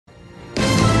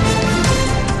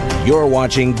You're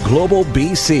watching Global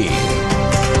BC.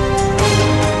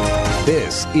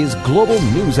 This is Global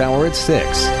News Hour at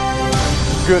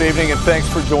 6. Good evening and thanks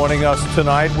for joining us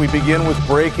tonight. We begin with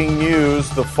breaking news.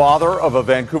 The father of a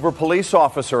Vancouver police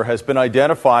officer has been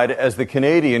identified as the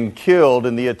Canadian killed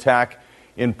in the attack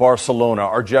in Barcelona.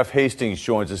 Our Jeff Hastings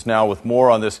joins us now with more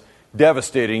on this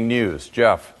devastating news.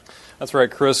 Jeff. That's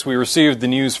right, Chris. We received the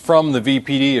news from the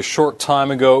VPD a short time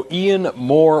ago. Ian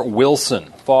Moore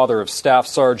Wilson, father of Staff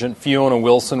Sergeant Fiona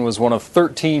Wilson, was one of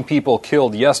 13 people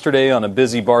killed yesterday on a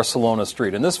busy Barcelona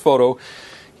street. In this photo,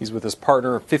 he's with his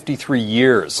partner of 53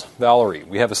 years, Valerie.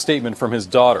 We have a statement from his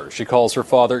daughter. She calls her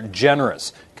father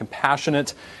generous,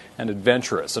 compassionate, and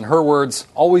adventurous. In her words,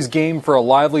 always game for a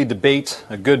lively debate,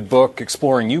 a good book,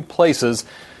 exploring new places,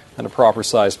 and a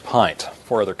proper-sized pint.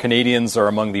 4 other Canadians are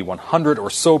among the 100 or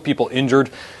so people injured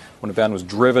when a van was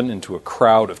driven into a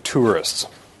crowd of tourists.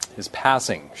 His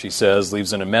passing, she says,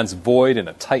 leaves an immense void in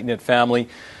a tight-knit family.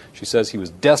 She says he was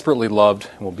desperately loved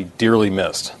and will be dearly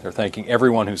missed. They're thanking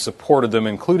everyone who supported them,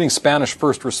 including Spanish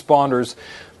first responders,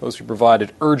 those who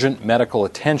provided urgent medical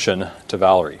attention to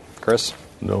Valerie. Chris?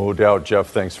 No doubt, Jeff.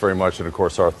 Thanks very much. And, of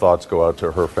course, our thoughts go out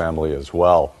to her family as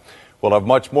well. We'll have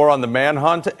much more on the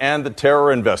manhunt and the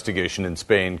terror investigation in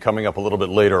Spain coming up a little bit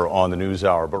later on the News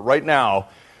Hour. But right now,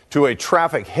 to a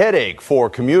traffic headache for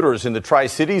commuters in the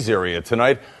Tri-Cities area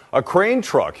tonight. A crane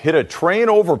truck hit a train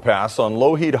overpass on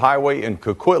Lougheed Highway in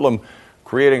Coquitlam,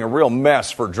 creating a real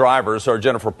mess for drivers. Our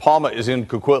Jennifer Palma is in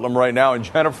Coquitlam right now. And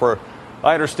Jennifer,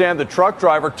 I understand the truck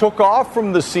driver took off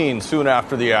from the scene soon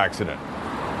after the accident.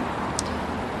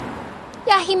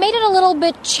 Yeah, he made it a little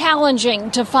bit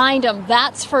challenging to find him,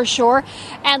 that's for sure.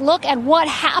 And look at what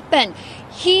happened.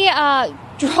 He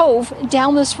drove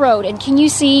down this road, and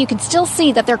you can still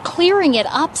see that they're clearing it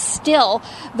up still.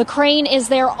 The crane is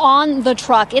there on the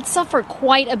truck. It suffered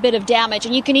quite a bit of damage,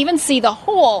 and you can even see the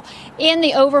hole in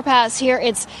the overpass here.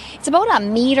 It's about a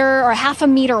meter or half a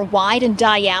meter wide in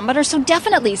diameter, so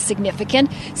definitely significant.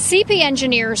 CP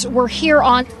engineers were here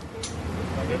on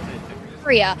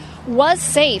area was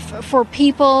safe for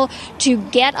people to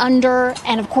get under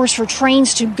and, of course, for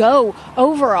trains to go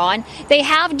over on. They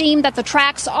have deemed that the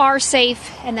tracks are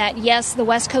safe and that, yes, the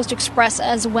West Coast Express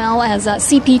as well as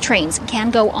CP trains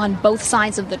can go on both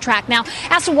sides of the track. Now,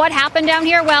 as to what happened down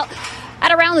here, well,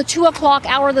 at around the 2 o'clock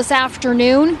hour this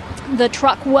afternoon, the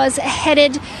truck was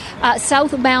headed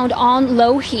southbound on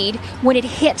Lougheed when it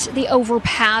hit the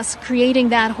overpass, creating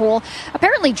that hole,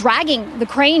 apparently dragging the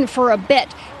crane for a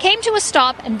bit. Came to a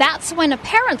stop, and that's when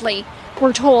apparently,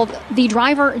 we're told, the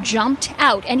driver jumped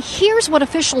out. And here's what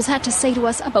officials had to say to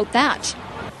us about that.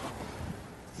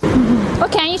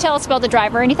 What can you tell us about the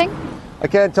driver? Anything? I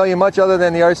can't tell you much other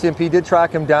than the RCMP did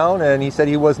track him down, and he said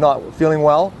he was not feeling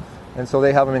well. And so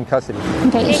they have him in custody.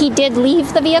 Okay, he did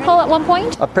leave the vehicle at one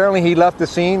point? Apparently he left the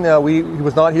scene. He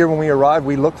was not here when we arrived.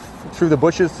 We looked through the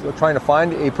bushes trying to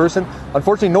find a person.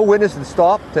 Unfortunately, no witness had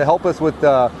stopped to help us with,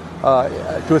 to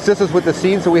assist us with the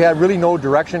scene, so we had really no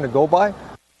direction to go by.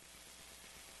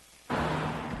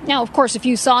 Now, of course, if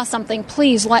you saw something,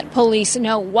 please let police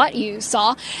know what you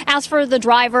saw. As for the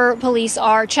driver, police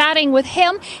are chatting with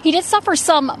him. He did suffer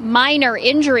some minor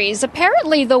injuries.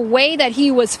 Apparently, the way that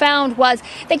he was found was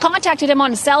they contacted him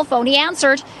on his cell phone. He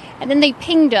answered, and then they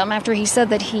pinged him after he said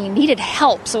that he needed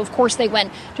help. So, of course, they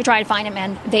went to try to find him,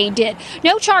 and they did.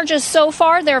 No charges so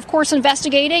far. They're, of course,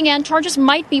 investigating, and charges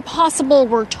might be possible,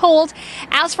 we're told.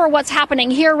 As for what's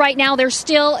happening here right now, they're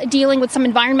still dealing with some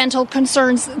environmental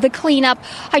concerns. The cleanup,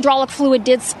 hydraulic fluid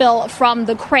did spill from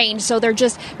the crane, so they're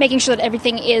just making sure that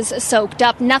everything is soaked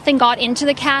up. Nothing got into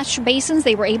the catch basins.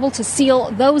 They were able to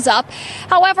seal those up.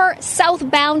 However,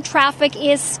 southbound traffic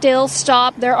is still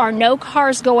stopped. There are no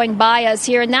cars going by us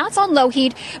here, and that's on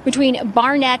Lougheed between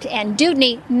Barnett and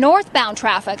Dewdney. Northbound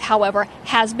traffic, however,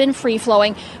 has been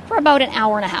free-flowing for about an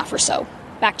hour and a half or so.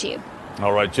 Back to you.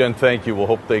 All right, Jen, thank you. We'll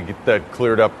hope they get that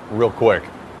cleared up real quick.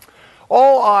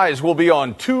 All eyes will be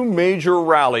on 2 major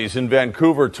rallies in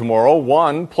Vancouver tomorrow.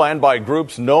 One planned by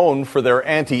groups known for their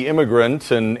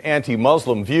anti-immigrant and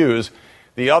anti-Muslim views.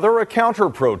 The other, a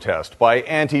counter-protest by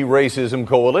anti-racism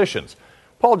coalitions.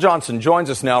 Paul Johnson joins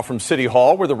us now from City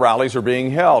Hall, where the rallies are being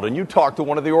held. And you talked to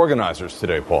one of the organizers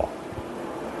today, Paul.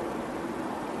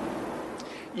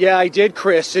 Yeah, I did,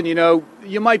 Chris. And,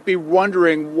 you might be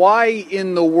wondering, why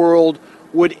in the world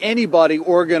would anybody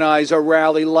organize a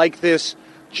rally like this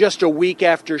just a week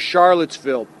after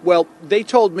Charlottesville? Well, they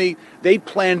told me they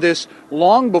planned this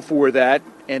long before that,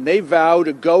 and they vow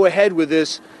to go ahead with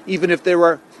this even if there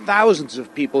are thousands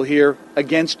of people here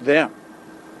against them.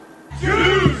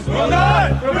 Jews will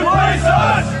not replace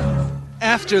us!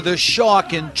 After the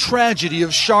shock and tragedy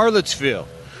of Charlottesville,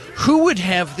 Who would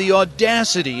have the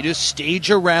audacity to stage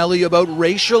a rally about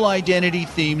racial identity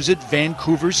themes at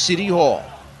Vancouver City Hall?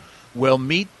 Well,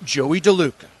 meet Joey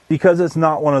DeLuca. Because it's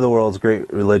not one of the world's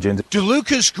great religions.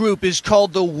 DeLuca's group is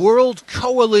called the World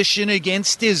Coalition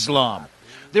Against Islam.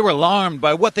 They're alarmed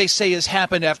by what they say has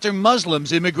happened after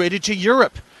Muslims immigrated to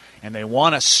Europe, and they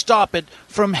want to stop it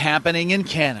from happening in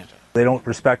Canada. They don't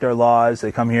respect our laws.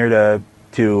 They come here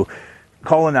to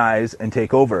colonize and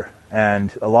take over.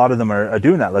 And a lot of them are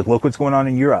doing that. Like, look what's going on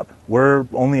in Europe. We're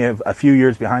only a few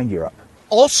years behind Europe.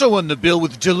 Also on the bill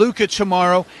with DeLuca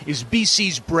tomorrow is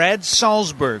BC's Brad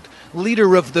Salzberg,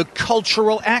 leader of the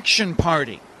Cultural Action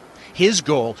Party. His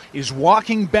goal is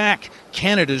walking back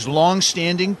Canada's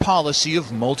long-standing policy of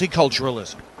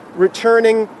multiculturalism.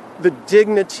 Returning the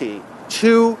dignity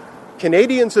to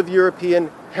Canadians of European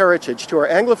heritage, to our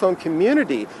Anglophone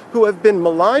community, who have been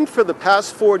maligned for the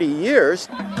past 40 years.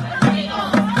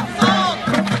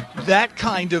 That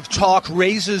kind of talk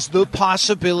raises the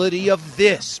possibility of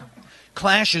this.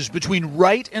 Clashes between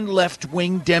right and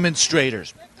left-wing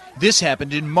demonstrators. This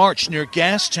happened in March near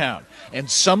Gastown, and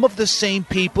some of the same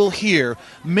people here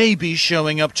may be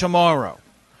showing up tomorrow.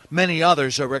 Many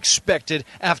others are expected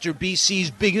after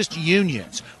BC's biggest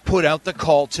unions put out the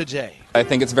call today. I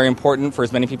think it's very important for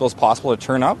as many people as possible to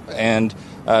turn up and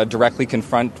directly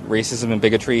confront racism and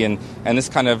bigotry and this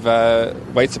kind of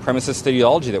white supremacist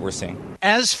ideology that we're seeing.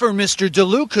 As for Mr.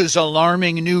 DeLuca's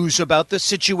alarming news about the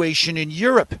situation in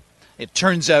Europe, it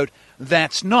turns out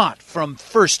that's not from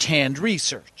first-hand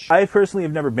research. I personally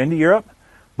have never been to Europe,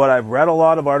 but I've read a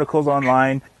lot of articles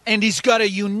online. And he's got a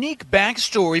unique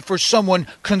backstory for someone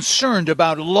concerned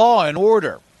about law and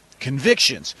order.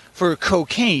 Convictions for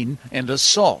cocaine and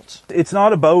assault. It's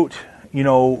not about,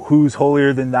 who's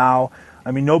holier than thou. I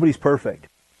mean, nobody's perfect.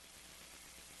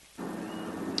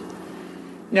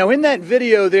 Now, in that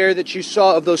video there that you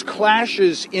saw of those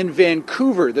clashes in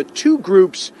Vancouver, the two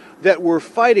groups that were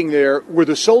fighting there were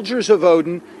the Soldiers of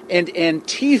Odin and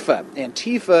Antifa.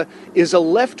 Antifa is a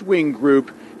left-wing group,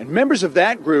 and members of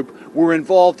that group were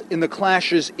involved in the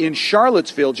clashes in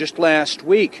Charlottesville just last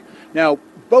week. Now,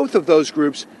 both of those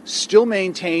groups still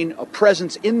maintain a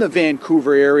presence in the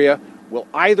Vancouver area. Will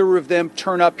either of them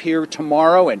turn up here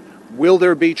tomorrow, and will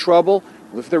there be trouble?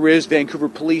 Well, if there is, Vancouver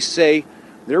police say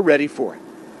they're ready for it.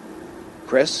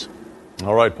 Chris?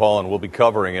 All right, Paul, and we'll be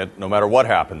covering it no matter what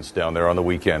happens down there on the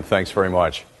weekend. Thanks very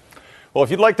much. Well,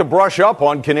 if you'd like to brush up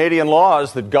on Canadian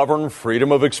laws that govern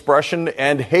freedom of expression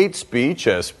and hate speech,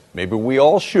 as maybe we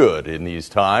all should in these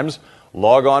times,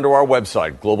 log on to our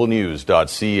website,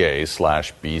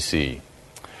 globalnews.ca/BC.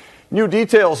 New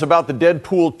details about the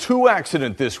Deadpool 2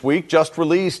 accident this week, just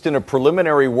released in a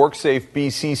preliminary WorkSafe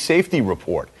BC safety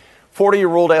report.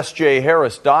 40-year-old S.J.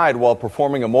 Harris died while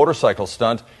performing a motorcycle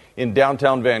stunt in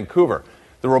downtown Vancouver.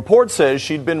 The report says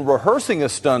she'd been rehearsing a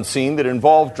stunt scene that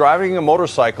involved driving a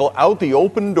motorcycle out the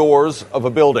open doors of a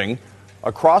building,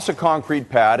 across a concrete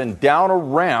pad, and down a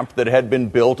ramp that had been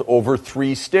built over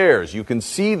 3 stairs. You can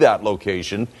see that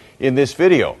location in this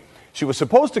video. She was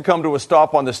supposed to come to a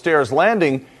stop on the stairs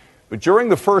landing, but during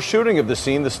the first shooting of the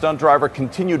scene, the stunt driver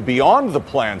continued beyond the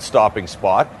planned stopping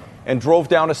spot and drove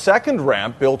down a second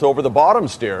ramp built over the bottom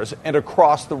stairs and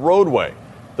across the roadway.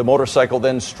 The motorcycle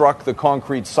then struck the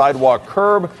concrete sidewalk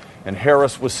curb, and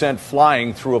Harris was sent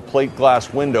flying through a plate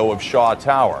glass window of Shaw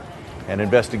Tower. An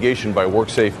investigation by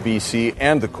WorkSafe BC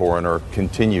and the coroner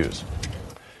continues.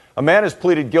 A man has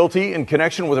pleaded guilty in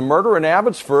connection with a murder in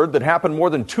Abbotsford that happened more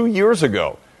than 2 years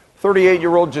ago.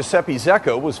 38-year-old Giuseppe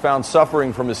Zecca was found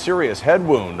suffering from a serious head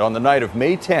wound on the night of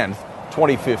May 10th,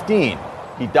 2015.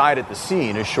 He died at the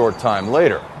scene a short time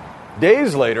later.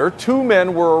 Days later, 2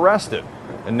 men were arrested.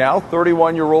 And now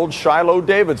 31-year-old Shiloh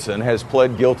Davidson has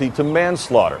pled guilty to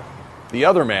manslaughter. The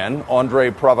other man,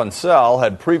 Andre Provençal,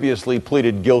 had previously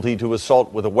pleaded guilty to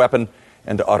assault with a weapon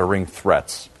and uttering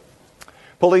threats.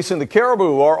 Police in the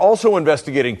Cariboo are also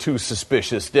investigating 2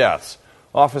 suspicious deaths.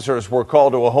 Officers were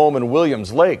called to a home in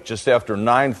Williams Lake just after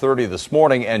 9:30 this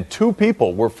morning, and 2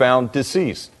 people were found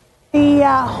deceased. The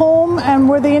home and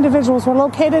where the individuals were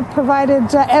located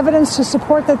provided evidence to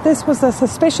support that this was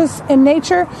suspicious in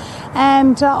nature.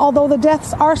 And although the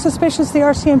deaths are suspicious, the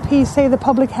RCMP say the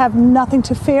public have nothing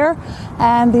to fear,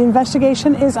 and the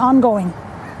investigation is ongoing.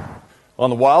 On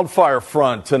the wildfire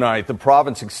front tonight, the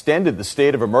province extended the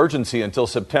state of emergency until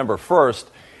September 1st.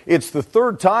 It's the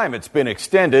 3rd time it's been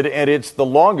extended, and it's the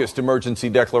longest emergency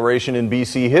declaration in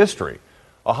BC history.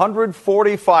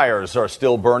 140 fires are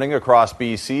still burning across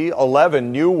BC,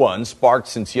 11 new ones sparked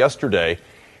since yesterday.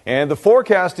 And the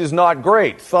forecast is not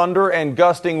great. Thunder and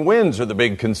gusting winds are the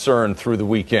big concern through the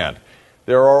weekend.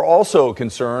 There are also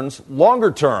concerns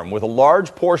longer term, with a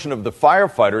large portion of the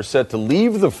firefighters set to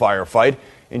leave the firefight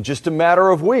in just a matter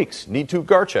of weeks. Neetu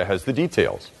Garcha has the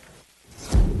details.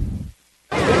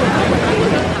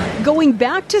 Going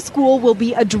back to school will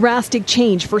be a drastic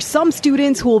change for some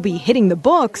students who will be hitting the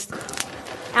books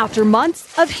after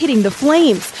months of hitting the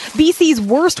flames. BC's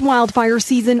worst wildfire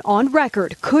season on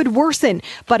record could worsen,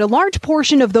 but a large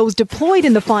portion of those deployed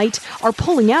in the fight are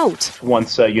pulling out.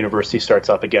 Once university starts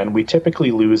up again, we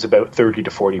typically lose about 30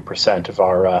 to 40%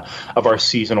 of our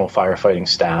seasonal firefighting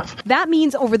staff. That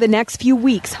means over the next few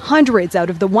weeks, hundreds out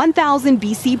of the 1,000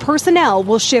 BC personnel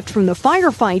will shift from the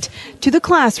firefight to the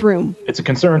classroom. It's a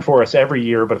concern for us every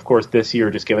year, but of course this year,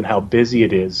 just given how busy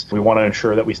it is, we want to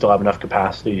ensure that we still have enough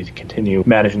capacity to continue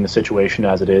managing the situation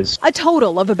as it is. A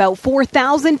total of about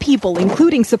 4,000 people,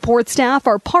 including support staff,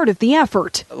 are part of the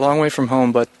effort. A long way from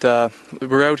home, but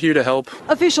we're out here to help.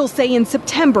 Officials say in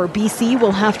September, BC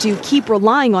will have to keep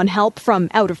relying on help from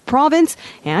out of province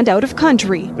and out of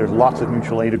country. There's lots of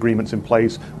mutual aid agreements in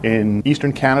place. In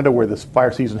Eastern Canada, where this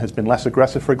fire season has been less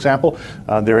aggressive, for example,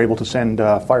 they're able to send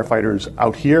firefighters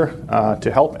out here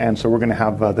to help, and so we're going to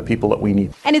have the people that we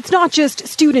need. And it's not just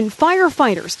student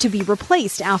firefighters to be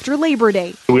replaced after Labor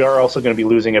Day. We are also going to be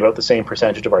losing about the same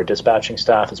percentage of our dispatching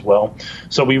staff as well.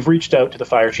 So we've reached out to the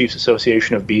Fire Chiefs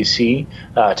Association of BC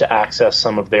to access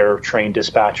some of their trained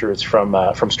dispatchers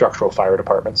from structural fire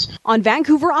departments. On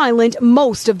Vancouver Island,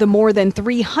 most of the more than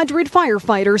 300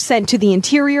 firefighters sent to the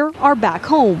interior are back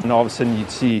home. And all of a sudden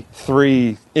you'd see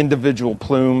 3 individual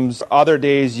plumes. Other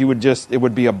days it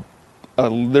would be a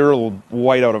literal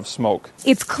whiteout of smoke.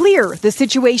 It's clear the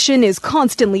situation is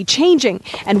constantly changing,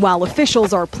 and while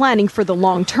officials are planning for the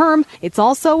long term, it's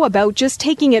also about just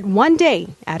taking it one day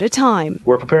at a time.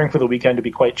 We're preparing for the weekend to be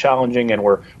quite challenging, and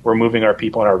we're moving our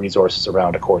people and our resources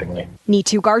around accordingly.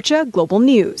 Neetu Garcha, Global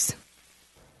News.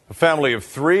 A family of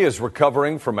 3 is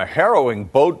recovering from a harrowing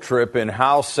boat trip in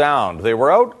Howe Sound. They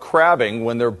were out crabbing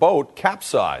when their boat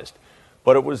capsized.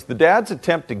 But it was the dad's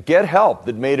attempt to get help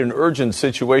that made an urgent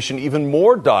situation even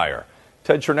more dire.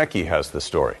 Ted Chernecki has the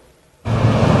story.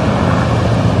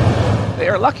 They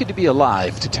are lucky to be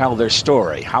alive to tell their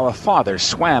story, how a father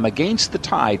swam against the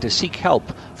tide to seek help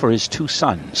for his 2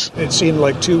 sons. It seemed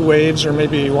like 2 waves, or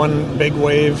maybe one big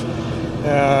wave,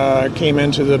 came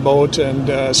into the boat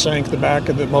and sank the back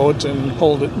of the boat and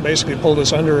pulled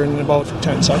us under in about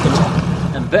 10 seconds.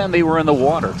 And then they were in the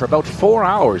water for about 4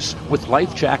 hours with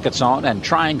life jackets on and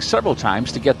trying several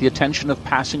times to get the attention of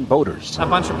passing boaters. A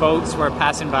bunch of boats were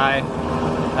passing by.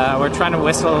 We're trying to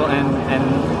whistle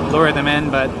and lure them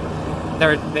in, but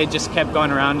they just kept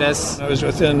going around us. I was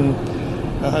within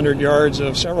 100 yards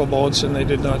of several boats, and they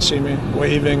did not see me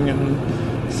waving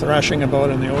and thrashing about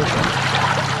in the ocean.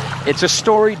 It's a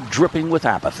story dripping with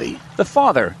apathy. The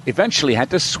father eventually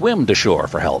had to swim to shore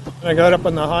for help. I got up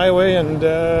on the highway, and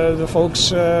the folks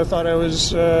thought I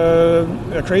was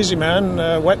a crazy man,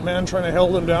 a wet man trying to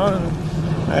hold them down,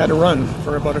 and I had to run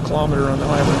for about 1 kilometer on the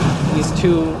highway. These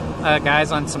 2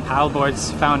 guys on some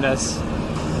paddleboards found us,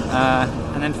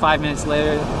 and then 5 minutes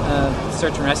later,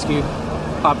 search and rescue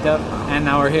popped up, and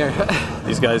now we're here.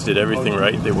 These guys did everything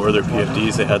right. They wore their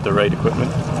PFDs, they had the right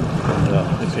equipment,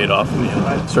 and it paid off.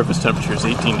 The surface temperature is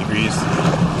 18 degrees,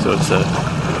 so it's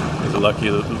a lucky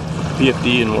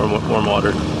PFD and warm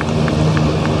water.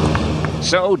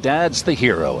 So Dad's the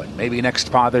hero, and maybe next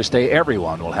Father's Day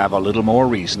everyone will have a little more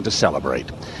reason to celebrate.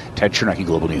 Ted Chernecki,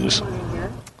 Global News.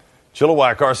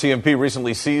 Chilliwack RCMP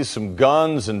recently seized some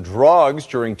guns and drugs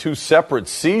during 2 separate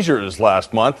seizures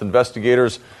last month.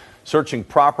 Investigators searching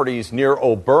properties near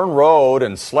O'Byrne Road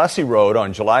and Slessy Road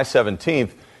on July 17th.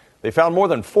 They found more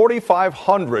than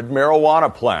 4,500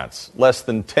 marijuana plants. Less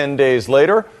than 10 days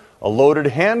later, a loaded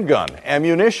handgun,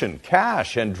 ammunition,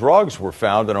 cash, and drugs were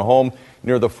found in a home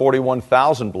near the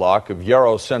 41,000 block of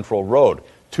Yarrow Central Road.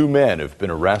 2 men have been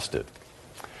arrested.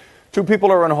 2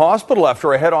 people are in hospital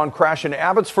after a head-on crash in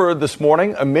Abbotsford this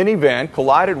morning. A minivan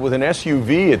collided with an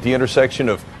SUV at the intersection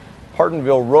of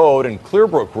Hardenville Road and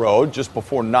Clearbrook Road just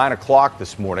before 9 o'clock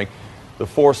this morning. The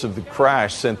force of the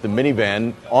crash sent the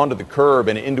minivan onto the curb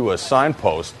and into a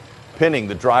signpost, pinning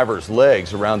the driver's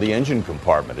legs around the engine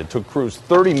compartment. It took crews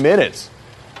 30 minutes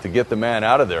to get the man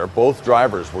out of there. Both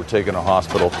drivers were taken to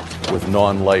hospital with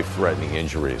non-life-threatening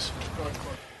injuries.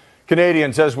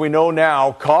 Canadians, as we know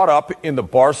now, caught up in the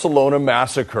Barcelona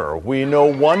massacre. We know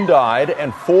 1 died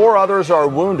and 4 others are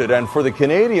wounded. And for the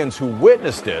Canadians who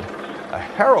witnessed it, a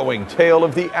harrowing tale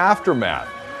of the aftermath.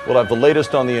 We'll have the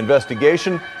latest on the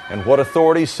investigation and what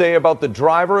authorities say about the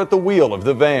driver at the wheel of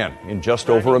the van in just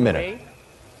over a minute.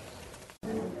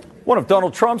 One of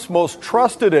Donald Trump's most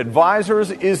trusted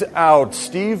advisors is out.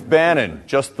 Steve Bannon,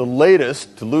 just the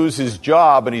latest to lose his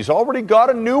job, and he's already got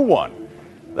a new one.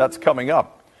 That's coming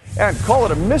up. And call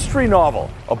it a mystery novel.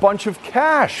 A bunch of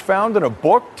cash found in a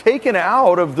book taken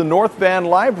out of the North Van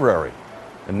Library.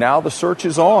 And now the search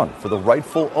is on for the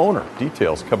rightful owner.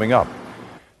 Details coming up.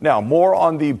 Now, more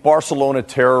on the Barcelona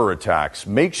terror attacks.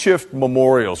 Makeshift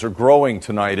memorials are growing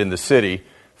tonight in the city.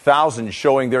 Thousands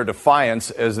showing their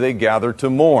defiance as they gather to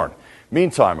mourn.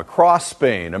 Meantime, across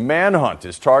Spain, a manhunt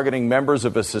is targeting members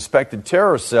of a suspected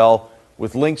terror cell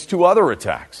with links to other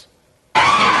attacks.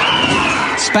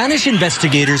 Spanish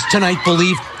investigators tonight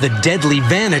believe the deadly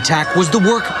van attack was the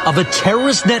work of a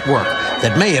terrorist network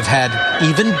that may have had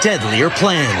even deadlier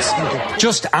plans.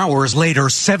 Just hours later,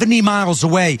 70 miles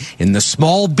away in the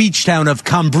small beach town of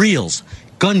Cambrils,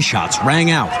 gunshots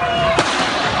rang out.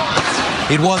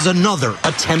 It was another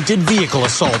attempted vehicle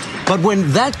assault, but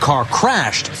when that car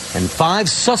crashed and 5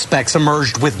 suspects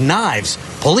emerged with knives,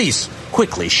 police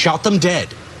quickly shot them dead.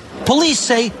 Police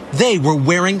say they were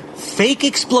wearing fake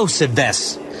explosive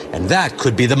vests, and that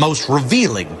could be the most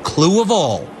revealing clue of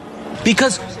all.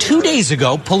 Because 2 days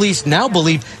ago, police now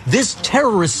believe this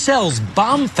terrorist cell's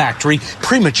bomb factory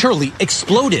prematurely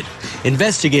exploded.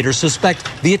 Investigators suspect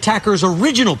the attacker's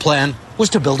original plan was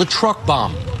to build a truck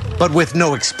bomb. But with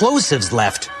no explosives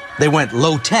left, they went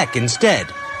low-tech instead.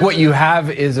 What you have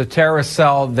is a terrorist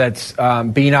cell that's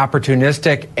being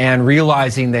opportunistic and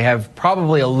realizing they have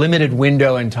probably a limited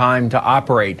window in time to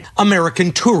operate.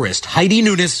 American tourist Heidi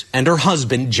Nunes and her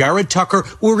husband, Jared Tucker,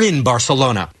 were in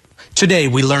Barcelona. Today,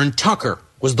 we learned Tucker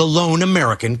was the lone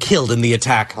American killed in the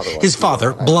attack. His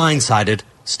father, blindsided,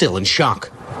 still in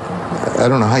shock. I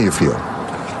don't know how you feel.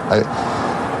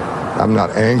 I'm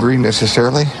not angry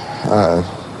necessarily.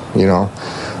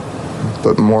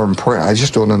 But more important, I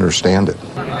just don't understand it.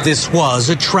 This was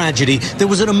a tragedy. There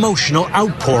was an emotional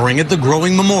outpouring at the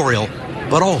growing memorial,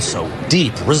 but also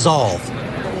deep resolve.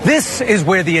 This is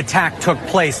where the attack took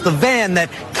place. The van that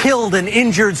killed and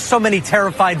injured so many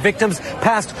terrified victims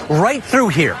passed right through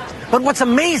here. But what's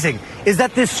amazing is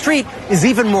that this street is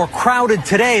even more crowded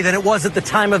today than it was at the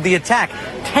time of the attack.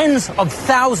 Tens of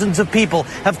thousands of people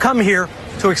have come here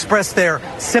to express their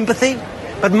sympathy,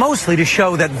 but mostly to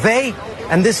show that they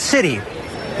and this city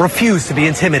refuse to be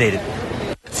intimidated.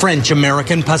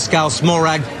 French-American Pascal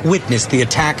Smorag witnessed the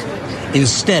attack.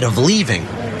 Instead of leaving,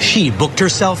 she booked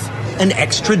herself an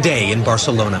extra day in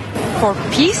Barcelona. For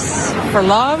peace, for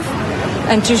love,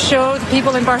 and to show the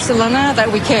people in Barcelona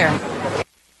that we care.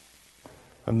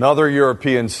 Another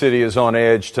European city is on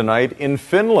edge tonight. In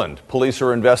Finland, police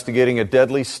are investigating a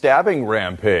deadly stabbing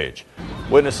rampage.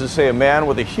 Witnesses say a man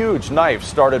with a huge knife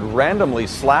started randomly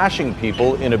slashing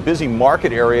people in a busy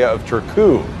market area of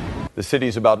Turku. The city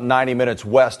is about 90 minutes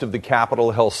west of the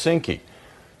capital, Helsinki.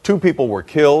 2 people were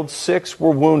killed, 6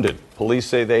 were wounded. Police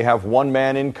say they have 1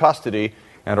 man in custody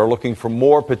and are looking for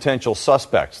more potential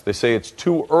suspects. They say it's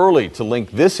too early to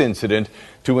link this incident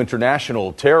to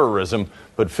international terrorism,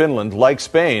 but Finland, like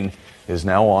Spain, is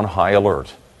now on high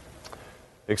alert.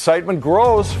 Excitement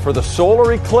grows for the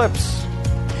solar eclipse.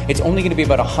 It's only going to be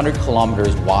about 100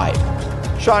 kilometers wide.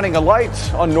 Shining a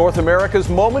light on North America's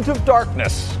moment of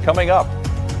darkness coming up.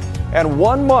 And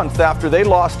 1 month after they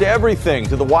lost everything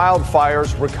to the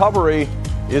wildfires, recovery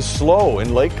is slow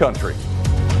in Lake Country.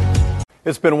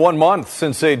 It's been 1 month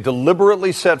since a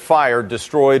deliberately set fire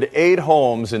destroyed 8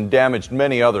 homes and damaged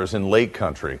many others in Lake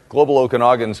Country. Global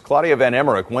Okanagan's Claudia Van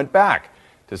Emmerich went back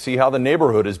to see how the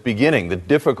neighborhood is beginning the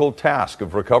difficult task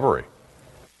of recovery.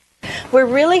 We're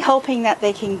really hoping that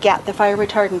they can get the fire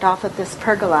retardant off of this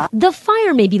pergola. The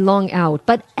fire may be long out,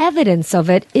 but evidence of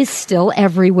it is still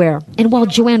everywhere. And while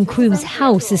Joanne Kroom's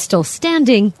house is still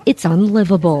standing, it's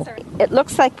unlivable. It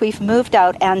looks like we've moved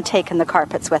out and taken the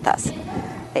carpets with us.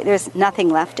 There's nothing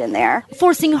left in there.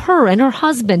 Forcing her and her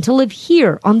husband to live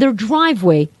here on their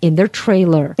driveway in their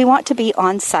trailer. We want to be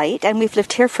on site, and we've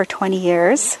lived here for 20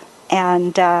 years.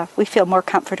 And we feel more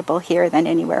comfortable here than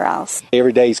anywhere else.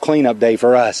 Every day is cleanup day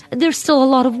for us. There's still a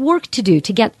lot of work to do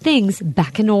to get things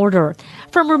back in order.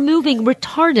 From removing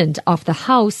retardant off the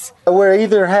house. We'll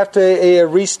either have to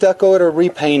re-stucco it or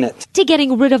repaint it. To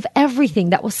getting rid of everything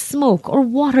that was smoke or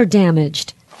water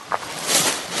damaged.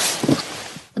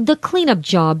 The cleanup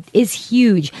job is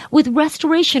huge, with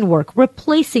restoration work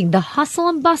replacing the hustle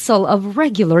and bustle of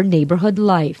regular neighborhood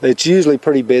life. It's usually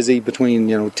pretty busy between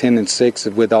 10 and 6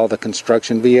 with all the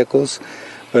construction vehicles,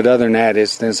 but other than that,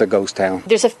 it's a ghost town.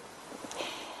 There's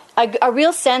a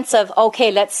real sense of,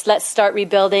 okay, let's start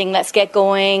rebuilding, let's get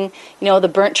going.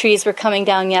 The burnt trees were coming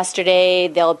down yesterday.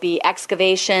 There'll be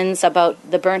excavations about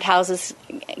the burnt houses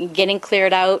getting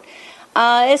cleared out.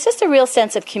 It's just a real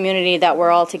sense of community that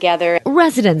we're all together.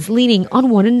 Residents leaning on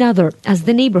one another as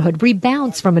the neighborhood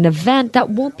rebounds from an event that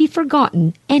won't be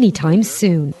forgotten anytime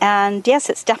soon. And yes,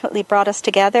 it's definitely brought us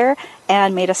together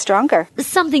and made us stronger.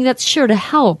 Something that's sure to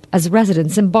help as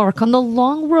residents embark on the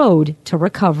long road to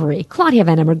recovery. Claudia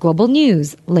Van Emmer, Global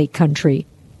News, Lake Country.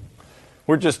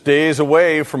 We're just days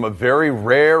away from a very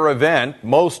rare event.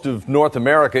 Most of North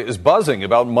America is buzzing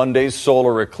about Monday's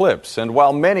solar eclipse. And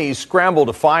while many scramble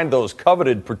to find those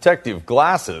coveted protective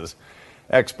glasses,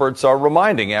 experts are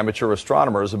reminding amateur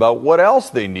astronomers about what else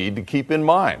they need to keep in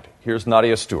mind. Here's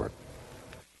Nadia Stewart.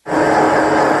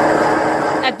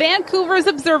 At Vancouver's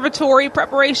observatory,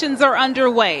 preparations are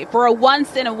underway for a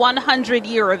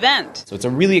once-in-a-100-year event. So it's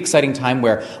a really exciting time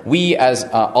where we, as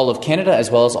all of Canada,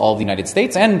 as well as all of the United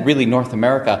States, and really North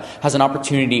America, has an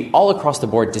opportunity all across the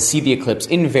board to see the eclipse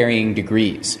in varying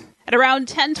degrees. At around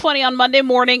 10:20 on Monday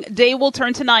morning, day will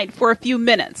turn to night for a few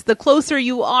minutes. The closer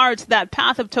you are to that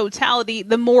path of totality,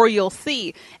 the more you'll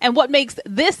see. And what makes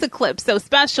this eclipse so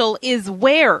special is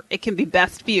where it can be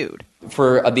best viewed.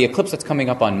 For the eclipse that's coming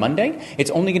up on Monday,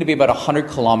 it's only going to be about 100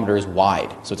 kilometers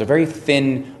wide. So it's a very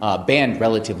thin band,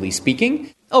 relatively speaking.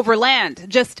 Over land,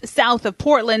 just south of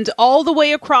Portland, all the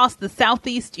way across the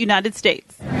southeast United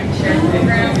States.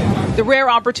 The rare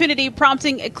opportunity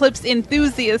prompting eclipse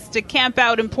enthusiasts to camp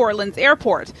out in Portland's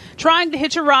airport, trying to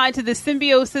hitch a ride to the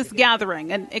Symbiosis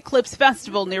Gathering, an eclipse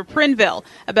festival near Prineville,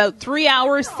 about 3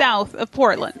 hours south of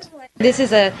Portland. This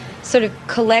is a sort of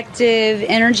collective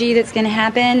energy that's going to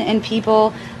happen, and people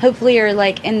hopefully are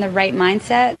in the right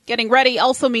mindset. Getting ready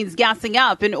also means gassing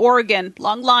up. In Oregon,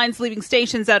 long lines leaving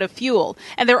stations out of fuel.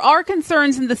 And there are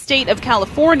concerns in the state of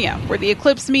California, where the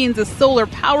eclipse means a solar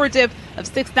power dip of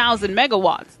 6,000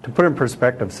 megawatts. To put in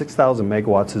perspective, 6,000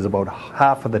 megawatts is about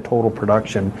half of the total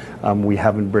production we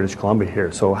have in British Columbia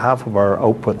here. So half of our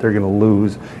output they're going to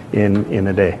lose in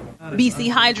a day. BC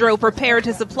Hydro prepared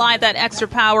to supply that extra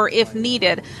power if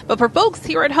needed. But for folks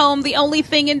here at home, the only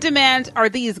thing in demand are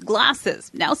these glasses,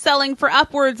 now selling for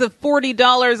upwards of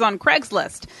 $40 on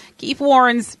Craigslist. Keith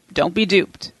warns, don't be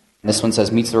duped. This one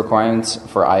says meets the requirements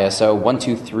for ISO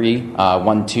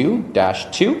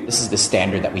 12312-2. This is the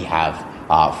standard that we have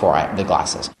for the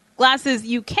glasses. Glasses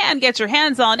you can get your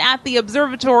hands on at the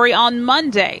observatory on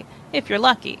Monday, if you're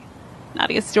lucky.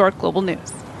 Nadia Stewart, Global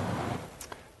News.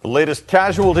 The latest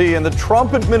casualty in the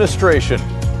Trump administration.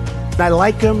 I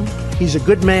like him. He's a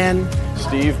good man.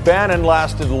 Steve Bannon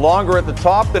lasted longer at the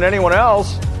top than anyone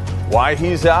else. Why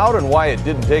he's out and why it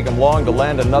didn't take him long to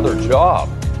land another job.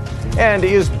 And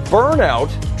is burnout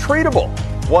treatable?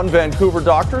 One Vancouver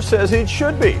doctor says it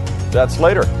should be. That's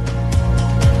later.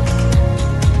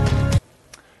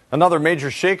 Another major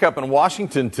shakeup in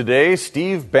Washington today.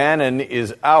 Steve Bannon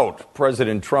is out.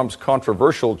 President Trump's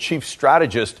controversial chief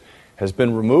strategist has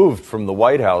been removed from the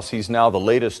White House. He's now the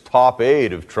latest top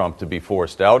aide of Trump to be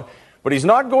forced out. But he's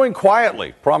not going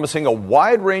quietly, promising a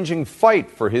wide-ranging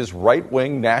fight for his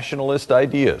right-wing nationalist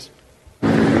ideas.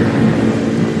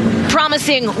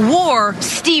 Promising war,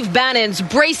 Steve Bannon's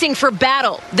bracing for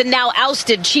battle. The now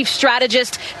ousted chief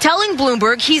strategist telling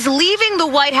Bloomberg he's leaving the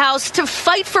White House to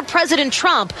fight for President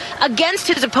Trump against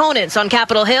his opponents on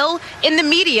Capitol Hill, in the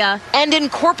media, and in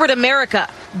corporate America.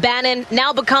 Bannon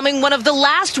now becoming one of the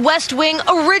last West Wing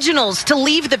originals to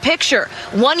leave the picture,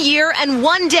 1 year and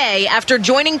 1 day after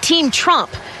joining Team Trump.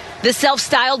 The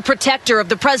self-styled protector of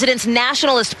the president's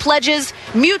nationalist pledges,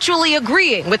 mutually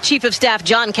agreeing with Chief of Staff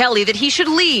John Kelly that he should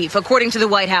leave, according to the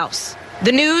White House.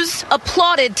 The news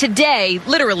applauded today,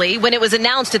 literally, when it was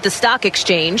announced at the stock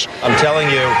exchange. I'm telling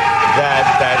you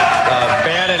that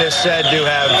Bannon is said to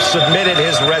have submitted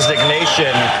his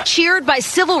resignation. Cheered by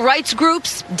civil rights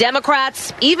groups,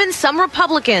 Democrats, even some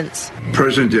Republicans. The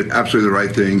president did absolutely the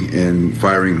right thing in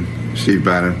firing Steve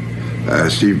Bannon.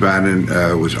 Steve Bannon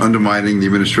was undermining the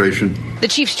administration. The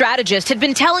chief strategist had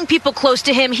been telling people close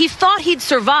to him he thought he'd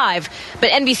survive. But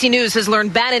NBC News has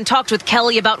learned Bannon talked with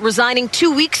Kelly about resigning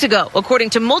 2 weeks ago, according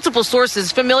to multiple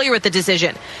sources familiar with the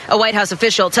decision. A White House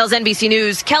official tells NBC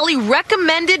News Kelly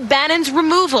recommended Bannon's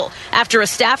removal after a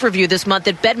staff review this month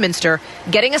at Bedminster,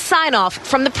 getting a sign-off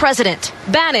from the president.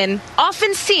 Bannon,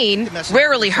 often seen,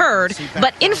 rarely heard,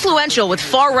 but influential with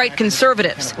far-right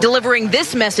conservatives, delivering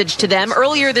this message to them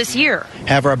earlier this year.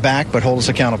 Have our back, but hold us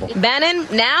accountable. Bannon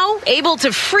now able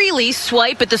to freely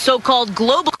swipe at the so-called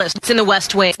globalists in the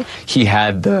West Wing. He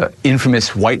had the infamous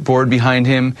whiteboard behind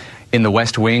him in the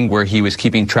West Wing where he was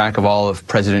keeping track of all of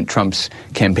President Trump's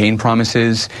campaign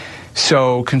promises.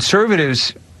 So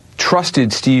conservatives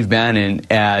trusted Steve Bannon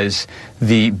as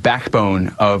the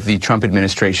backbone of the Trump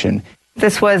administration.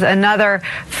 This was another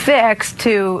fix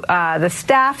to the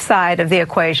staff side of the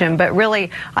equation, but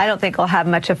really, I don't think it'll have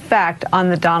much effect on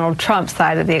the Donald Trump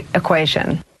side of the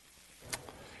equation.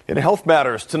 In Health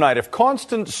Matters tonight, if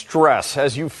constant stress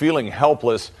has you feeling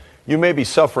helpless, you may be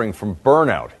suffering from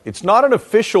burnout. It's not an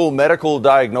official medical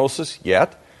diagnosis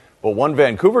yet, but one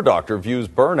Vancouver doctor views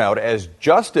burnout as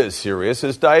just as serious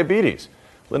as diabetes.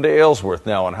 Linda Aylesworth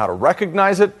now on how to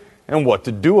recognize it and what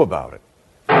to do about it.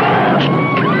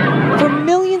 For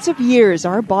millions of years,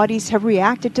 our bodies have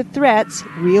reacted to threats,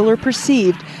 real or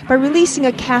perceived, by releasing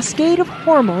a cascade of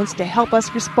hormones to help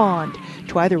us respond,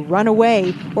 to either run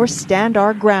away or stand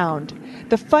our ground.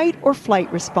 The fight or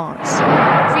flight response.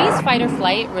 Freeze, fight, or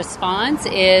flight response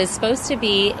is supposed to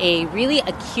be a really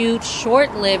acute,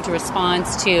 short-lived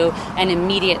response to an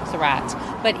immediate threat.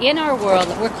 But in our world,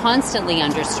 we're constantly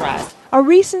under stress. A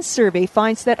recent survey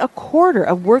finds that a quarter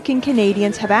of working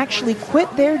Canadians have actually quit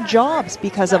their jobs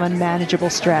because of unmanageable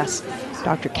stress.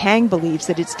 Dr. Kang believes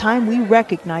that it's time we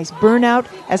recognize burnout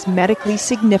as medically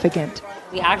significant.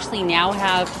 We actually now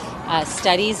have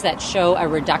studies that show a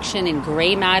reduction in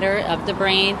gray matter of the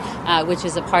brain, which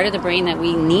is a part of the brain that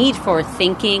we need for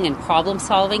thinking and problem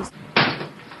solving.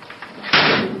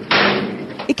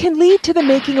 It can lead to the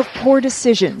making of poor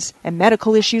decisions and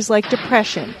medical issues like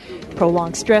depression.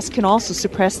 Prolonged stress can also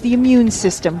suppress the immune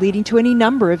system, leading to any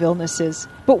number of illnesses.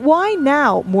 But why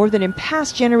now, more than in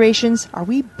past generations, are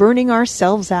we burning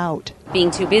ourselves out? Being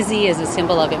too busy is a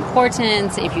symbol of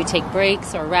importance. If you take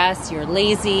breaks or rest, you're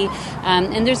lazy.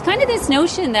 And there's kind of this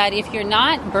notion that if you're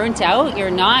not burnt out, you're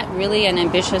not really an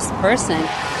ambitious person.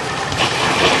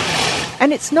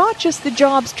 And it's not just the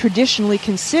jobs traditionally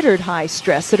considered high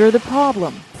stress that are the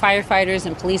problem. Firefighters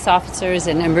and police officers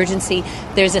and emergency,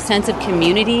 there's a sense of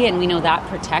community, and we know that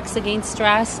protects against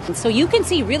stress. And so you can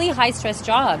see really high-stress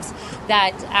jobs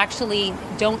that actually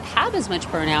don't have as much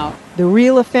burnout. The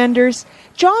real offenders?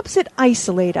 Jobs that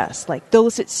isolate us, like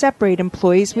those that separate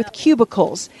employees with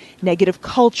cubicles, negative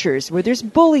cultures where there's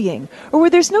bullying, or where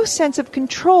there's no sense of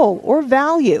control or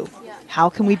value. How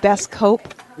can we best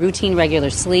cope? Routine regular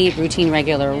sleep, routine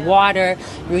regular water,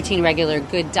 routine regular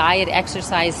good diet,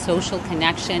 exercise, social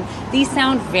connection. These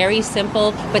sound very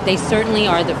simple, but they certainly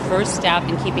are the first step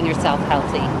in keeping yourself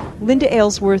healthy. Linda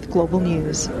Aylesworth, Global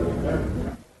News.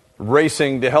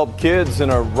 Racing to help kids in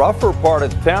a rougher part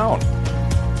of town.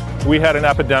 We had an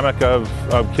epidemic of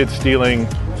kids stealing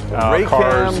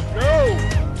cars.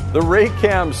 The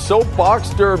Raycam Soapbox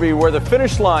Derby, where the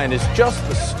finish line is just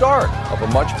the start of a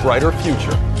much brighter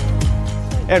future.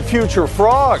 And future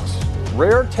frogs.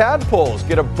 Rare tadpoles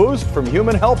get a boost from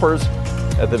human helpers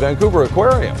at the Vancouver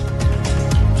Aquarium.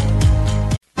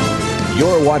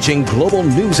 You're watching Global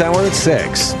News Hour at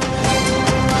 6.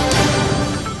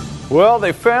 Well,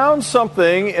 they found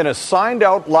something in a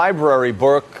signed-out library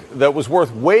book that was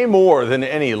worth way more than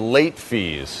any late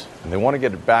fees. And they want to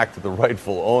get it back to the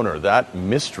rightful owner. That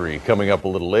mystery coming up a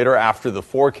little later after the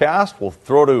forecast. We'll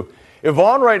throw to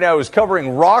Yvonne right now, who's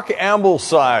covering Rock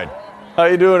Ambleside. How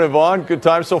you doing, Yvonne? Good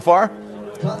time so far?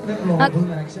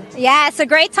 Yeah, it's a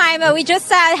great time. We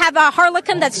just have a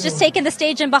Harlequin that's just taken the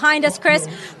stage in behind us, Chris,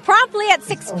 promptly at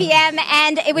 6 p.m.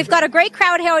 And we've got a great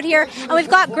crowd out here, and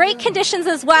we've got great conditions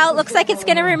as well. It looks like it's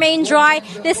going to remain dry.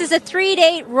 This is a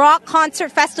 3-day rock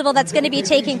concert festival that's going to be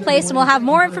taking place, and we'll have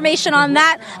more information on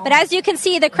that. But as you can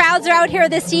see, the crowds are out here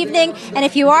this evening, and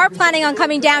if you are planning on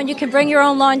coming down, you can bring your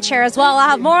own lawn chair as well. I'll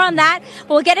have more on that.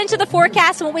 But we'll get into the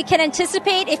forecast and what we can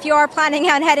anticipate if you are planning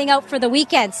on heading out for the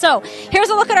weekend. So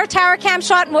here's a look at our tower cam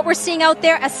shot and what we're seeing out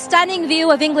there. A stunning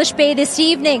view of English Bay this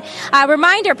evening.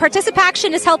 Reminder,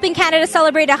 Participaction is helping Canada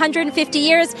celebrate 150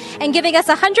 years and giving us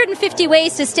 150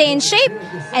 ways to stay in shape.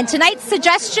 And tonight's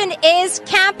suggestion is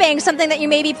camping, something that you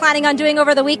may be planning on doing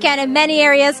over the weekend. And many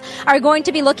areas are going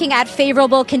to be looking at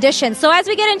favorable conditions. So as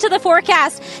we get into the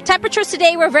forecast, temperatures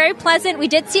today were very pleasant. We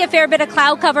did see a fair bit of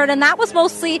cloud cover, and that was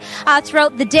mostly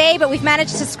throughout the day, but we've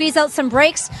managed to squeeze out some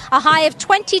breaks. A high of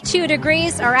 22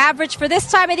 degrees, our average for this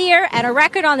time of the year, and a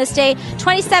record on this day,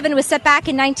 27 was set back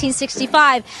in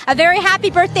 1965. A very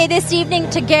happy birthday this evening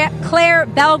to Claire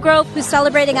Belgrove, who's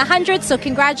celebrating 100, so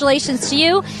congratulations to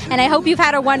you, and I hope you've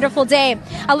had a wonderful day.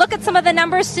 A look at some of the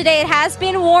numbers today. It has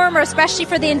been warmer, especially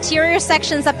for the interior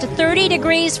sections, up to 30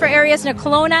 degrees for areas near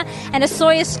Kelowna, and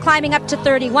Osoyoos climbing up to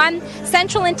 31.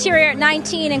 Central interior at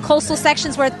 19, and coastal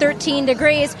sections were at 13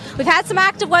 degrees. We've had some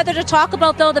active weather to talk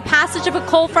about, though. The passage of a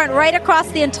cold front right across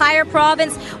the entire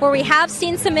province, where we have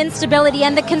seen some instability,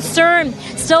 and the concern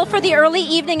still for the early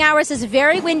evening hours is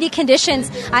very windy conditions.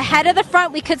 Ahead of the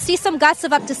front, we could see some gusts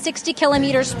of up to 60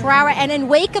 kilometers per hour, and in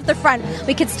wake of the front,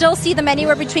 we could still see them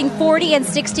anywhere between 40 and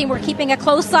 60. We're keeping a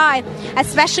close eye,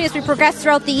 especially as we progress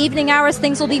throughout the evening hours.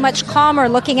 Things will be much calmer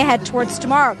looking ahead towards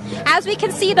tomorrow. As we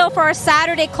can see, though, for our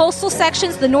Saturday coastal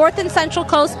sections, the north and central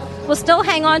coast will still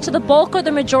hang on to the bulk or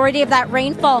the majority of that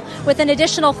rainfall, with an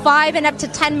additional 5 and up to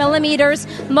 10 millimeters.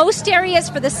 Most areas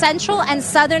for the central and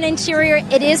southern interior,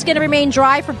 it is going to remain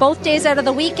dry for both days out of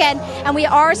the weekend, and we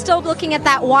are still looking at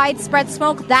that widespread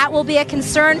smoke. That will be a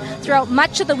concern throughout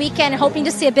much of the weekend, hoping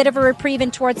to see a bit of a reprieve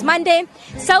in towards Monday.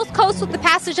 South coast, with the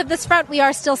passage of this front, we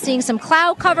are still seeing some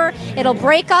cloud cover. It'll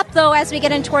break up, though, as we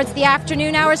get in towards the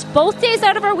afternoon hours. Both days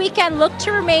out of our weekend look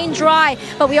to remain dry,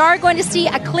 but we are going to see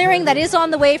a clearing that is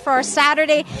on the way for our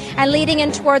Saturday, and leading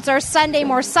in towards our Sunday,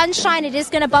 more sunshine. It is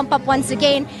going to bump up once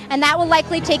again, and that will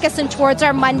likely take us in towards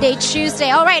our Monday,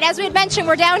 Tuesday. All right, as we had mentioned,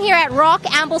 we're down here at Rock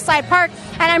Ambleside Park,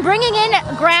 and I'm bringing in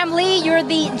Graham Lee. You're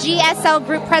the GSL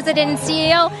Group President and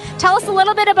CEO. Tell us a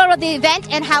little bit about the event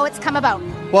and how it's come about.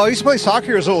 Well, I used to play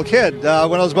soccer as a little kid when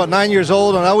I was about 9 years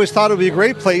old, and I always thought it would be a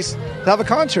great place to have a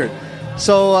concert.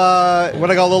 So when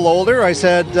I got a little older, I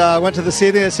said, went to the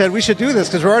city and I said, we should do this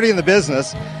because we're already in the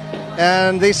business.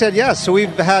 And they said yes. So we've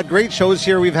had great shows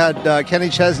here. We've had Kenny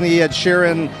Chesney, Ed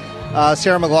Sheeran,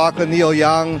 Sarah McLachlan, Neil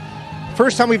Young.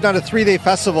 First time we've done a 3-day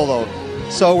festival, though.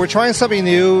 So we're trying something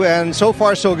new, and so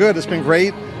far so good. It's been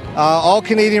great. All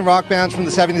Canadian rock bands from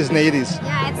the 70s and 80s.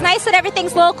 Yeah, it's nice that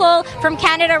everything's local from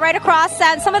Canada right across.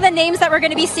 Some of the names that we're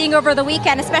going to be seeing over the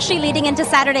weekend, especially leading into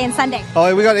Saturday and Sunday.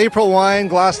 Oh, we got April Wine,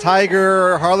 Glass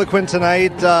Tiger, Harlequin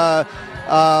tonight,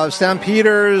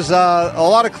 Stampeders, a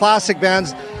lot of classic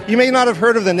bands. You may not have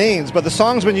heard of the names, but the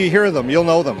songs, when you hear them, you'll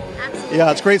know them. Absolutely.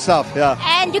 Yeah, it's great stuff, yeah.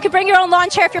 And you can bring your own lawn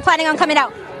chair if you're planning on coming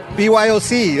out.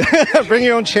 BYOC. Bring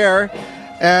your own chair.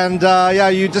 And,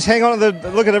 you just hang on to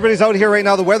look at everybody's out here right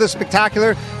now. The weather's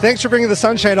spectacular. Thanks for bringing the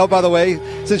sunshine out, by the way,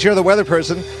 since you're the weather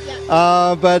person.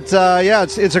 It's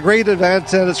a great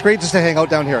event, and it's great just to hang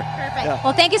out down here. Perfect. Yeah.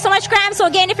 Well, thank you so much, Graham. So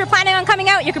again, if you're planning on coming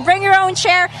out, you can bring your own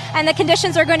chair, and the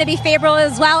conditions are going to be favorable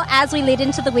as well as we lead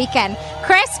into the weekend.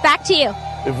 Chris, back to you.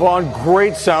 Yvonne,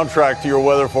 great soundtrack to your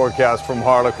weather forecast from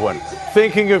Harlequin.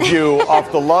 Thinking of You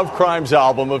off the Love Crimes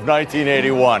album of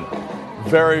 1981.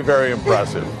 Very, very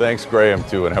impressive. Thanks, Graham,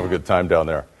 too, and have a good time down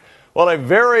there. Well, a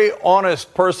very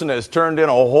honest person has turned in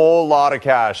a whole lot of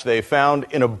cash they found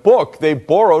in a book they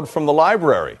borrowed from the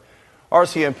library.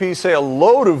 RCMP say a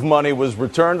load of money was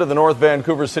returned to the North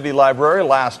Vancouver City Library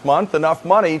last month, enough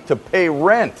money to pay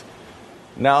rent.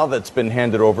 Now that's been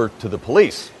handed over to the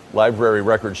police. Library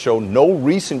records show no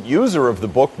recent user of the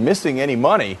book missing any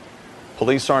money.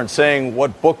 Police aren't saying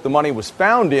what book the money was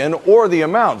found in or the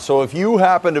amount. So if you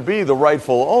happen to be the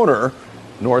rightful owner,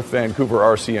 North Vancouver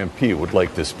RCMP would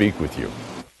like to speak with you.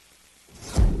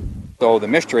 So the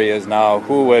mystery is now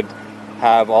who would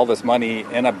have all this money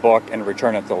in a book and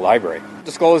return it to the library.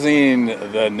 Disclosing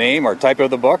the name or type of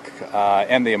the book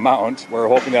and the amount, we're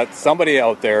hoping that somebody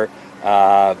out there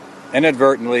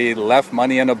inadvertently left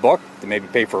money in a book to maybe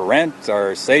pay for rent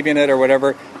or saving it or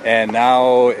whatever, and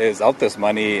now is out this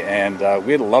money, and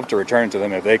we'd love to return it to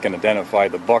them if they can identify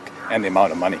the book and the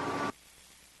amount of money.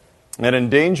 An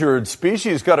endangered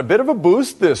species got a bit of a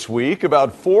boost this week.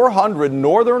 About 400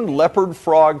 northern leopard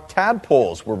frog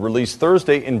tadpoles were released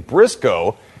Thursday in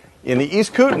Briscoe in the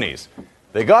East Kootenays.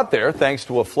 They got there thanks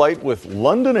to a flight with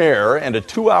London Air and a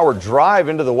 2-hour drive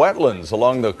into the wetlands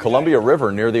along the Columbia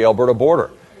River near the Alberta border.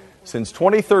 Since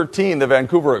 2013, the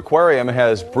Vancouver Aquarium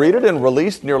has breeded and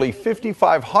released nearly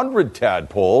 5,500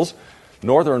 tadpoles.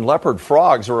 Northern leopard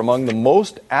frogs are among the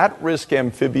most at-risk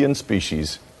amphibian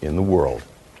species in the world.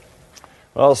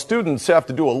 Well, students have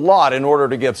to do a lot in order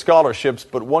to get scholarships,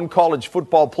 but one college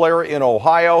football player in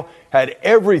Ohio had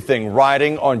everything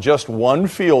riding on just one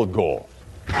field goal.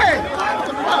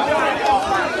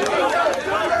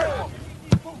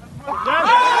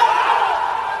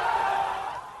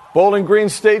 Bowling Green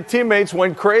State teammates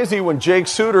went crazy when Jake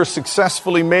Suter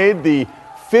successfully made the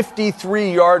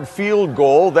 53-yard field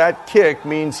goal. That kick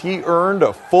means he earned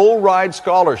a full-ride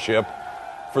scholarship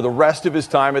for the rest of his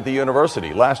time at the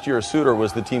university. Last year, Suter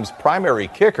was the team's primary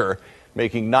kicker,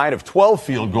 making 9 of 12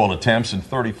 field goal attempts and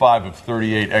 35 of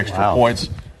 38 extra points.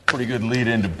 Pretty good lead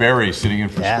into Barry sitting in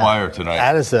for Squire tonight.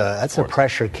 That's a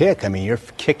pressure kick. I mean, you're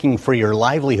kicking for your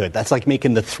livelihood. That's like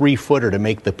making the 3-footer to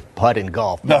make the putt in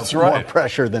golf. That's right. More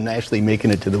pressure than actually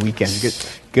making it to the weekend.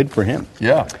 Good for him.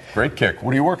 Yeah, great kick.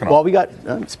 What are you working on? Well, we got,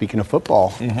 speaking of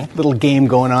football, little game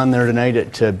going on there tonight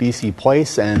at BC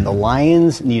Place, and the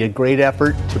Lions need a great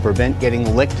effort to prevent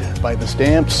getting licked by the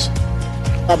Stamps.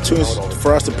 Opportunities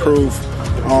for us to prove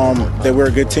that we're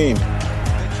a good team.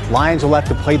 Lions will have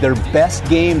to play their best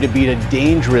game to beat a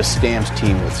dangerous Stamps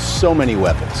team with so many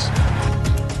weapons.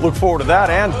 Look forward to that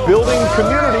and building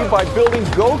community by building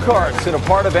go-karts in a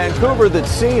part of Vancouver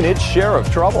that's seen its share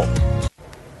of trouble.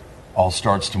 All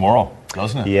starts tomorrow,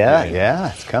 doesn't it?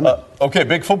 Yeah, it's coming. Okay,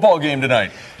 big football game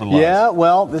tonight. Yeah,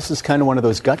 well, this is kind of one of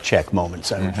those gut check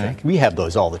moments, I would think. We have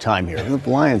those all the time here. The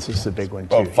Lions is a big one,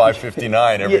 too.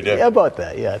 5:59 every day. Yeah, about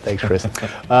that. Yeah, thanks, Chris.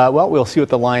 Well, we'll see what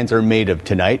the Lions are made of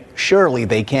tonight. Surely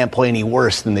they can't play any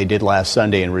worse than they did last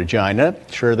Sunday in Regina.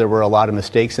 Sure, there were a lot of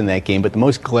mistakes in that game, but the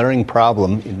most glaring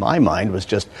problem, in my mind, was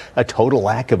just a total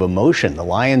lack of emotion. The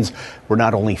Lions were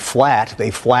not only flat,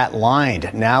 they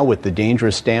flat-lined. Now, with the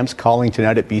dangerous Stamps calling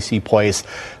tonight at BC Place,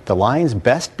 the Lions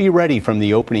best be ready from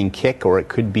the opening kick, or it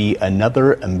could be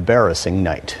another embarrassing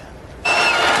night.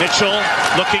 Mitchell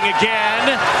looking again,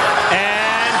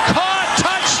 and caught,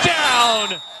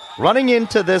 touchdown! Running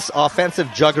into this offensive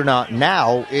juggernaut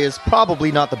now is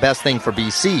probably not the best thing for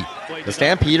BC. The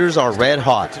Stampeders are red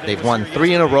hot. They've won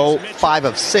 3 in a row, 5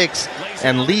 of 6,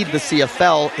 and lead the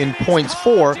CFL in points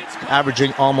for,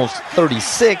 averaging almost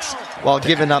 36, while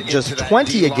giving up just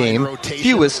 20 a game,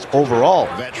 fewest overall.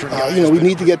 We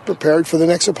need to get prepared for the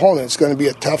next opponent. It's going to be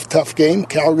a tough game.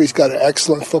 Calgary's got an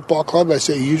excellent football club, as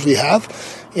they usually have.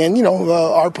 And,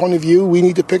 our point of view, we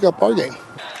need to pick up our game.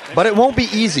 But it won't be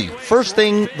easy. First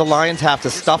thing, the Lions have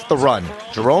to stuff the run.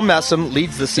 Jerome Messam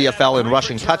leads the CFL in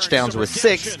rushing touchdowns with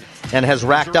 6 and has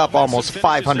racked up almost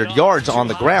 500 yards on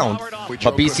the ground.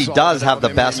 But BC does have the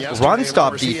best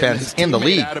run-stop defense in the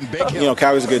league.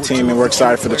 Calgary's a good team, and we're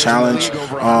excited for the challenge.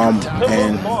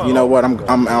 And you know what?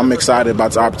 I'm excited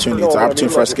about the opportunity. It's an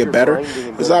opportunity for us to get better.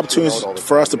 It's an opportunity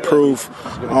for us to prove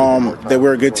that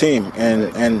we're a good team.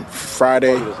 And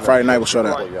Friday night will show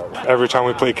that. Every time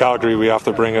we play Calgary, we have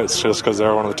to bring it just because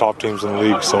they're one of the top teams in the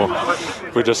league. So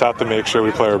we just have to make sure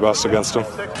we play our best against them.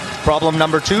 Problem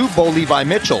number 2, Bo Levi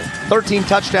Mitchell. 13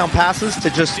 touchdown passes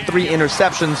to just 3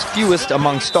 interceptions, fewest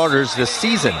among starters this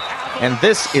season. And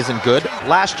this isn't good.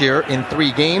 Last year, in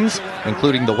 3 games,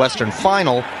 including the Western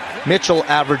Final, Mitchell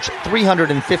averaged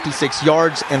 356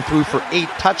 yards and threw for 8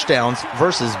 touchdowns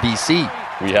versus BC.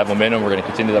 We have momentum. We're going to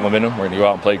continue that momentum. We're going to go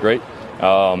out and play great.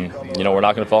 We're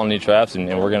not going to fall into any traps, and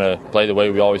we're going to play the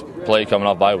way we always play coming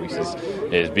off bye weeks,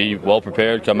 is be well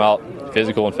prepared, come out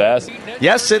physical and fast.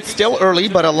 Yes, it's still early,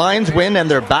 but a Lions win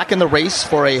and they're back in the race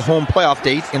for a home playoff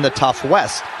date in the tough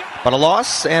West. But a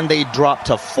loss and they drop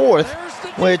to 4th,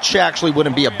 which actually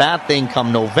wouldn't be a bad thing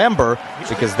come November,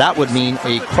 because that would mean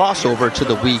a crossover to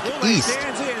the weak East.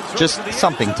 Just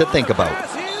something to think about.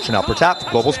 Chanel Pratap,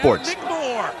 Global Sports.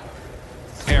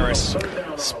 Harris.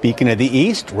 Speaking of the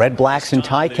East, Red Blacks and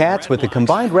Ticats with a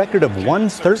combined record of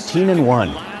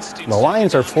 1-13-1. The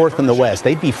Lions are 4th in the West.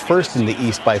 They'd be 1st in the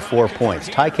East by 4 points.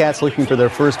 Ticats looking for their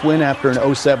first win after an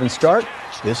 0-7 start.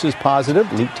 This is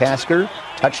positive. Luke Tasker,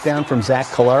 touchdown from Zach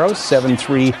Collaros,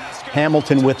 7-3.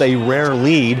 Hamilton with a rare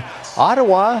lead.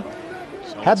 Ottawa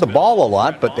had the ball a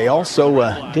lot, but they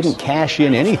also didn't cash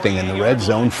in anything in the red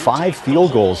zone. 5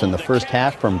 field goals in the first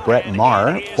half from Brett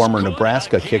Maher, former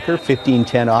Nebraska kicker.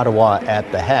 15-10 Ottawa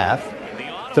at the half.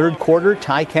 Third quarter,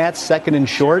 Ticats second and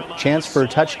short. Chance for a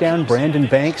touchdown. Brandon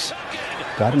Banks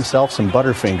got himself some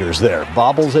butterfingers there.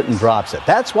 Bobbles it and drops it.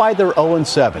 That's why they're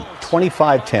 0-7.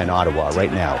 25-10 Ottawa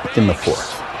right now in the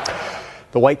 4th.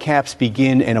 The Whitecaps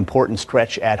begin an important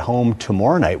stretch at home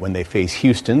tomorrow night when they face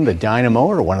Houston. The Dynamo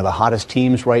are one of the hottest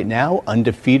teams right now,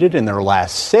 undefeated in their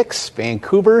last 6.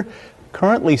 Vancouver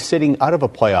currently sitting out of a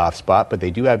playoff spot, but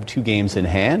they do have 2 games in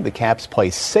hand. The Caps play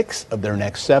 6 of their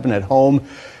next 7 at home.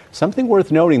 Something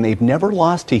worth noting, they've never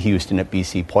lost to Houston at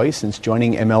BC Place since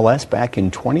joining MLS back in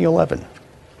 2011.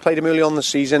 Played them early on the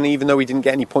season, even though we didn't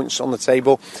get any points on the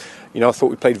table. I thought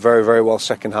we played very, very well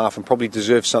second half and probably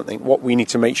deserved something. What we need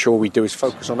to make sure we do is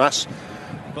focus on us,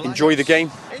 enjoy the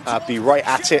game, be right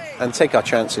at it, and take our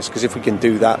chances. Because if we can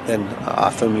do that, then I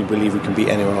firmly believe we can beat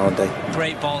anyone on our day.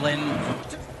 Great ball in.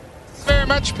 Very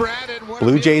much, Brad.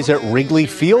 Blue Jays at Wrigley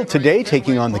Field today,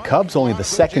 taking on the Cubs. Only the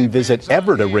second visit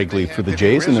ever to Wrigley for the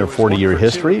Jays in their 40-year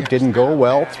history. Didn't go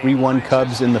well. 3-1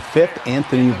 Cubs in the 5th.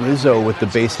 Anthony Rizzo with the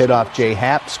base hit off Jay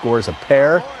Happ scores a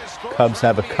pair. Cubs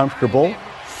have a comfortable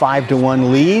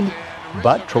 5-1 lead,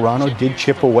 but Toronto did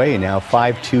chip away. Now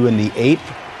 5-2 in the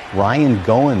 8th. Ryan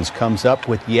Goins comes up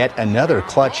with yet another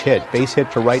clutch hit. Base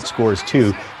hit to right, scores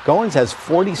 2. Goins has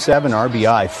 47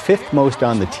 RBI, 5th most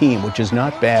on the team, which is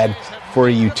not bad for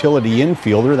a utility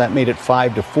infielder. That made it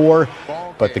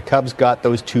 5-4, but the Cubs got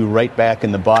those 2 right back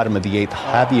in the bottom of the 8th.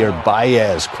 Javier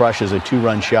Baez crushes a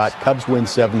 2-run shot. Cubs win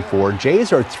 7-4.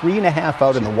 Jays are 3.5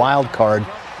 out in the wild card.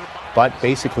 But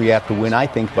basically you have to win, I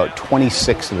think, about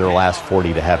 26 of their last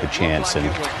 40 to have a chance. And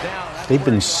they've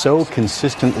been so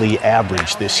consistently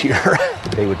average this year.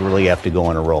 They would really have to go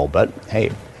on a roll. But,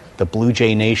 hey, the Blue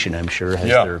Jay Nation, I'm sure, has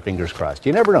their fingers crossed.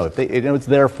 You never know. If it's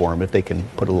there for them if they can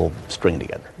put a little string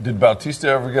together. Did Bautista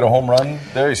ever get a home run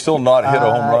there? He's still not hit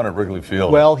a home run at Wrigley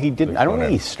Field. Well, he didn't. I don't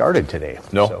think he started today.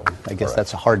 No. So I guess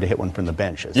that's hard to hit one from the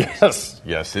bench, isn't it?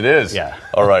 Yes, it is. Yeah.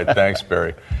 All right, thanks,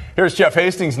 Barry. Here's Jeff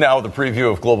Hastings now with a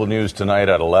preview of Global News tonight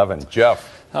at 11.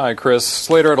 Jeff. Hi, Chris.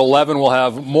 Later at 11, we'll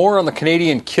have more on the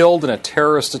Canadian killed in a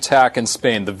terrorist attack in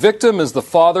Spain. The victim is the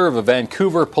father of a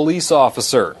Vancouver police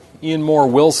officer. Ian Moore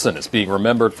Wilson is being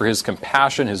remembered for his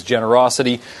compassion, his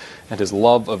generosity, and his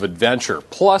love of adventure.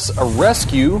 Plus, a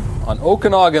rescue on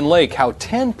Okanagan Lake, how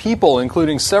 10 people,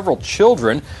 including several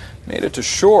children, made it to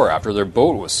shore after their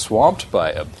boat was swamped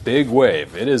by a big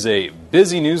wave. It is a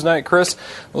busy news night, Chris.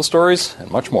 Those stories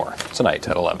and much more tonight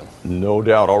at 11. No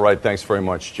doubt. All right, thanks very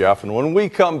much, Jeff. And when we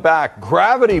come back,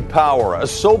 Gravity Power, a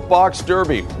soapbox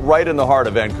derby right in the heart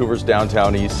of Vancouver's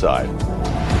downtown east side.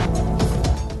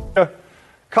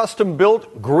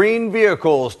 Custom-built green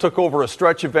vehicles took over a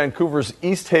stretch of Vancouver's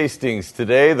East Hastings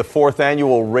today. The 4th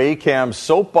annual Raycam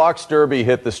Soapbox Derby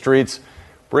hit the streets,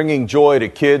 bringing joy to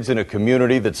kids in a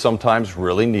community that sometimes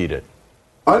really need it.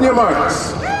 On your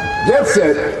marks, get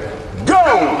set,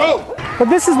 go! But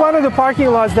this is one of the parking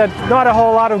lots that not a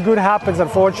whole lot of good happens,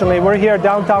 unfortunately. We're here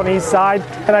downtown east side,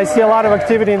 and I see a lot of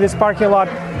activity in this parking lot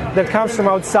that comes from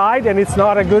outside, and it's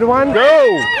not a good one.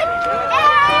 Go!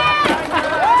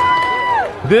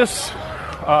 This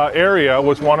area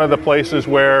was one of the places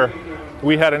where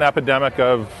we had an epidemic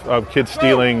of kids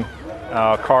stealing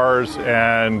cars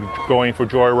and going for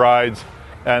joyrides,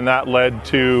 and that led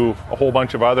to a whole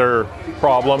bunch of other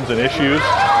problems and issues.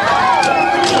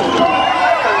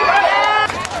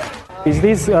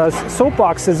 These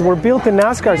soapboxes were built in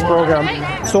NASCAR's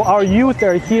program, so our youth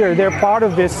are here. They're part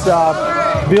of this,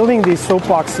 building these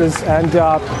soapboxes, and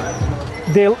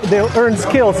they'll earn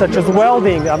skills such as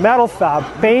welding, metal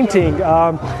fab, painting,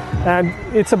 and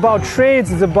it's about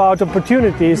trades, it's about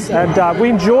opportunities, and we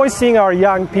enjoy seeing our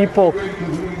young people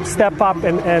step up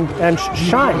and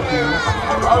shine.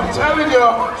 I'm telling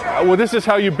you. Well, this is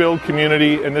how you build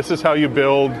community, and this is how you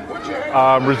build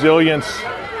resilience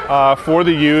for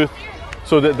the youth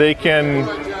so that they can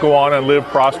go on and live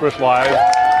prosperous lives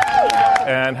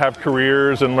and have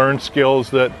careers and learn skills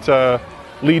that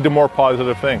lead to more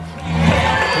positive things.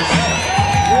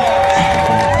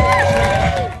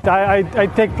 I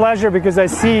take pleasure because I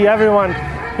see everyone,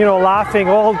 laughing,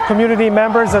 all community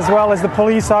members as well as the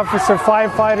police officer,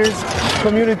 firefighters,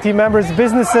 community members,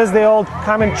 businesses, they all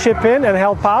come and chip in and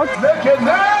help out.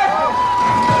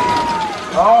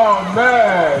 Oh,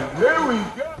 man, here we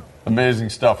go. Amazing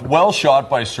stuff. Well shot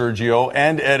by Sergio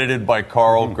and edited by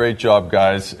Carl. Great job,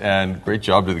 guys, and great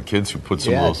job to the kids who put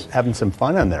some of those. Having some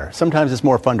fun on there. Sometimes it's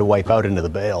more fun to wipe out into the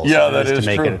bales that is to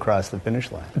make true. it across the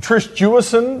finish line. Trish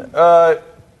Jewison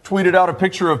tweeted out a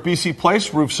picture of BC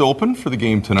Place. Roof's open for the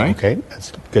game tonight. Okay,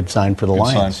 that's a good sign for the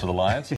Lions. Good sign for the Lions.